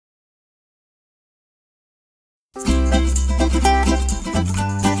We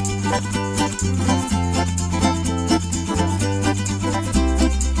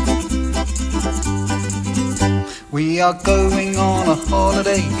are going on a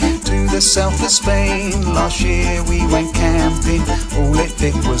holiday to the south of Spain. Last year we went camping, all it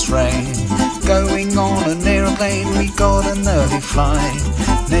did was rain. Going on an aeroplane, we got an early flight.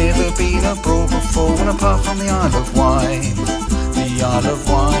 Never been abroad before, and apart from the Isle of Wight. The Isle of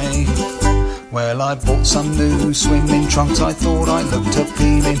Wight. Well, I bought some new swimming trunks, I thought I looked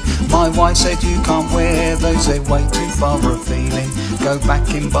appealing. My wife said you can't wear those, they're way too far revealing. Go back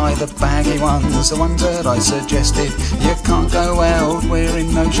and buy the baggy ones, the ones that I suggested. You can't go out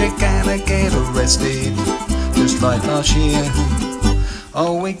wearing those, you're gonna get arrested. Just like last year.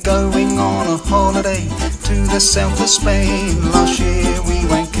 Oh, we're going on a holiday to the south of Spain. Last year we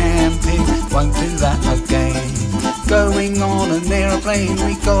went camping, won't do that again. Going on an aeroplane,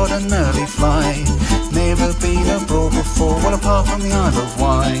 we got an early flight. Never been abroad before, well apart from the Isle of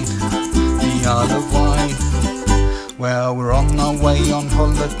Wight. The Isle of Wight. Well, we're on our way on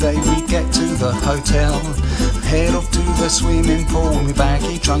holiday, we get to the hotel. Head off to the swimming pool, me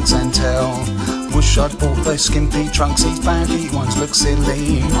baggy trunks and tell. Wish I'd bought those skimpy trunks, these baggy ones look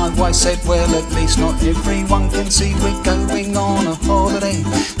silly. My wife said, well at least not everyone can see. We're going on a holiday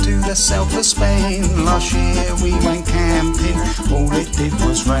to the south of Spain. Last year we went camping, all it did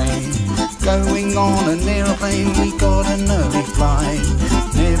was rain. Going on an aeroplane, we got an early flight.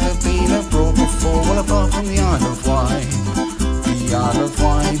 Never been abroad before, well apart from the Isle of Wight. The Isle of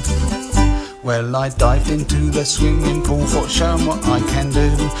Wight. Well, I dived into the swimming pool, thought show 'em what I can do.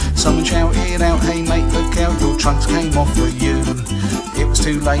 Someone shouted out, hey mate, look out, your trunks came off for you. It was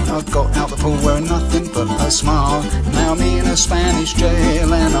too late, I got out the pool wearing nothing but a smile. Now I'm in a Spanish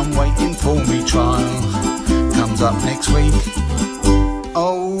jail and I'm waiting for me trial. Comes up next week.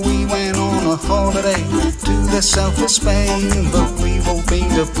 Oh, we went on a holiday to the south of Spain, but we've all been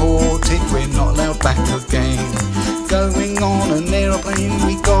deported, we're not allowed back again. Going on an aeroplane,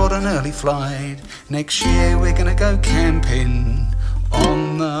 we got an early flight. Next year we're gonna go camping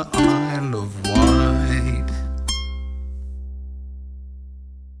on the Isle of Wight.